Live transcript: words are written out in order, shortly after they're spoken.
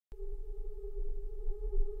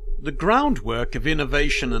The groundwork of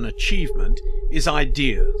innovation and achievement is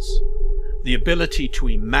ideas, the ability to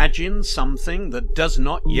imagine something that does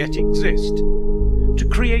not yet exist, to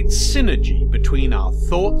create synergy between our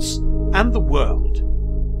thoughts and the world.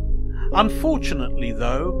 Unfortunately,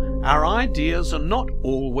 though, our ideas are not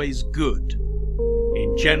always good.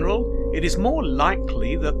 In general, it is more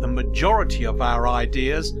likely that the majority of our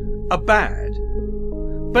ideas are bad.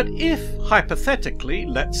 But if, hypothetically,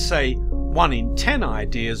 let's say 1 in 10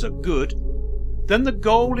 ideas are good, then the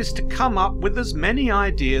goal is to come up with as many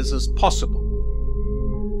ideas as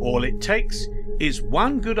possible. All it takes is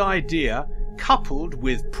one good idea coupled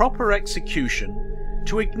with proper execution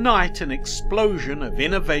to ignite an explosion of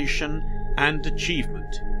innovation and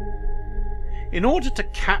achievement. In order to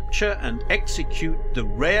capture and execute the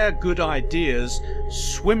rare good ideas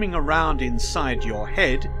swimming around inside your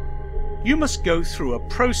head, you must go through a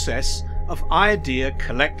process of idea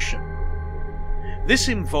collection. This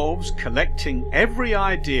involves collecting every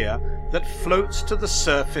idea that floats to the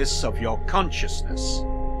surface of your consciousness.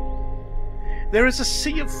 There is a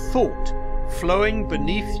sea of thought flowing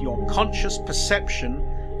beneath your conscious perception,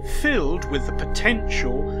 filled with the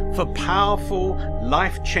potential for powerful,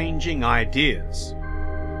 life-changing ideas.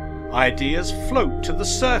 Ideas float to the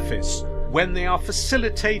surface when they are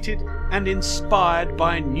facilitated and inspired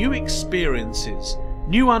by new experiences,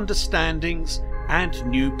 new understandings, and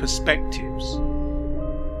new perspectives.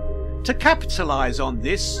 To capitalize on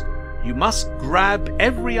this, you must grab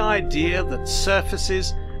every idea that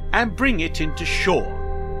surfaces and bring it into shore.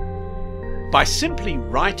 By simply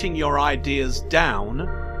writing your ideas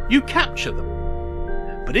down, you capture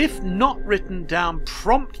them. But if not written down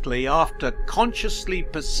promptly after consciously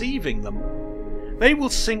perceiving them, they will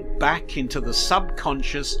sink back into the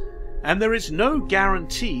subconscious, and there is no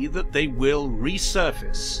guarantee that they will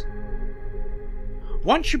resurface.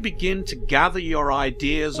 Once you begin to gather your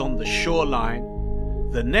ideas on the shoreline,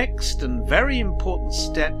 the next and very important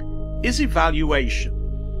step is evaluation.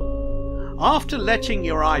 After letting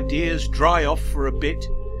your ideas dry off for a bit,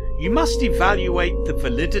 you must evaluate the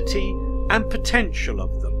validity and potential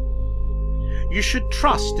of them. You should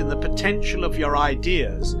trust in the potential of your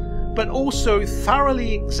ideas, but also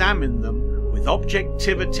thoroughly examine them with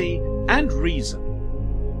objectivity and reason.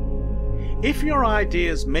 If your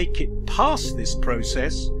ideas make it past this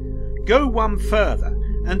process, go one further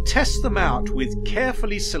and test them out with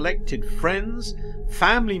carefully selected friends,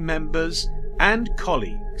 family members, and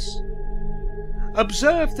colleagues.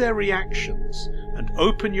 Observe their reactions and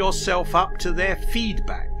open yourself up to their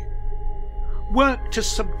feedback. Work to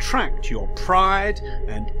subtract your pride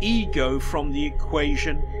and ego from the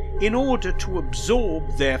equation in order to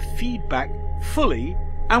absorb their feedback fully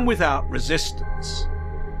and without resistance.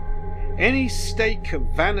 Any stake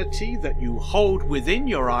of vanity that you hold within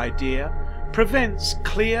your idea prevents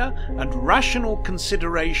clear and rational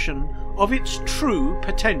consideration of its true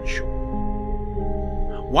potential.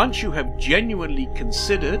 Once you have genuinely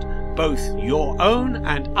considered both your own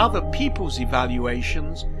and other people's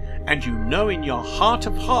evaluations, and you know in your heart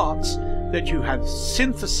of hearts that you have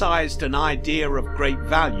synthesized an idea of great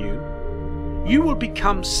value, you will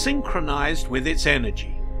become synchronized with its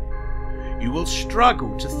energy. You will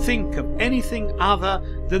struggle to think of anything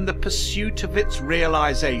other than the pursuit of its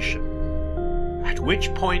realization, at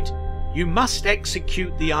which point you must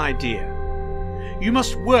execute the idea. You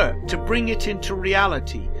must work to bring it into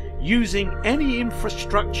reality using any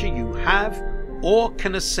infrastructure you have or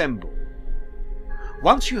can assemble.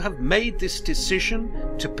 Once you have made this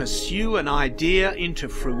decision to pursue an idea into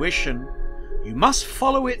fruition, you must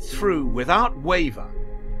follow it through without waver,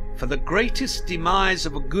 for the greatest demise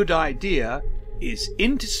of a good idea is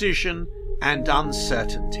indecision and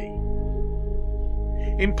uncertainty.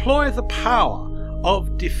 Employ the power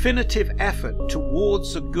of definitive effort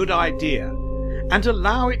towards a good idea and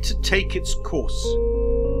allow it to take its course.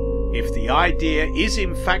 If the idea is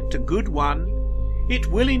in fact a good one, it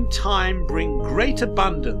will in time bring great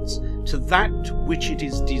abundance to that which it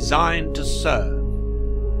is designed to serve.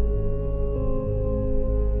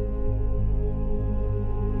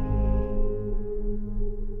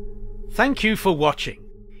 Thank you for watching.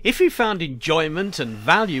 If you found enjoyment and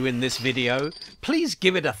value in this video, please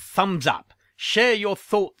give it a thumbs up, share your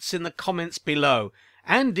thoughts in the comments below,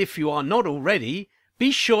 and if you are not already,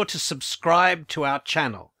 be sure to subscribe to our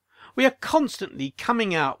channel. We are constantly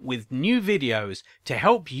coming out with new videos to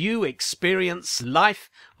help you experience life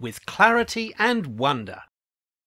with clarity and wonder.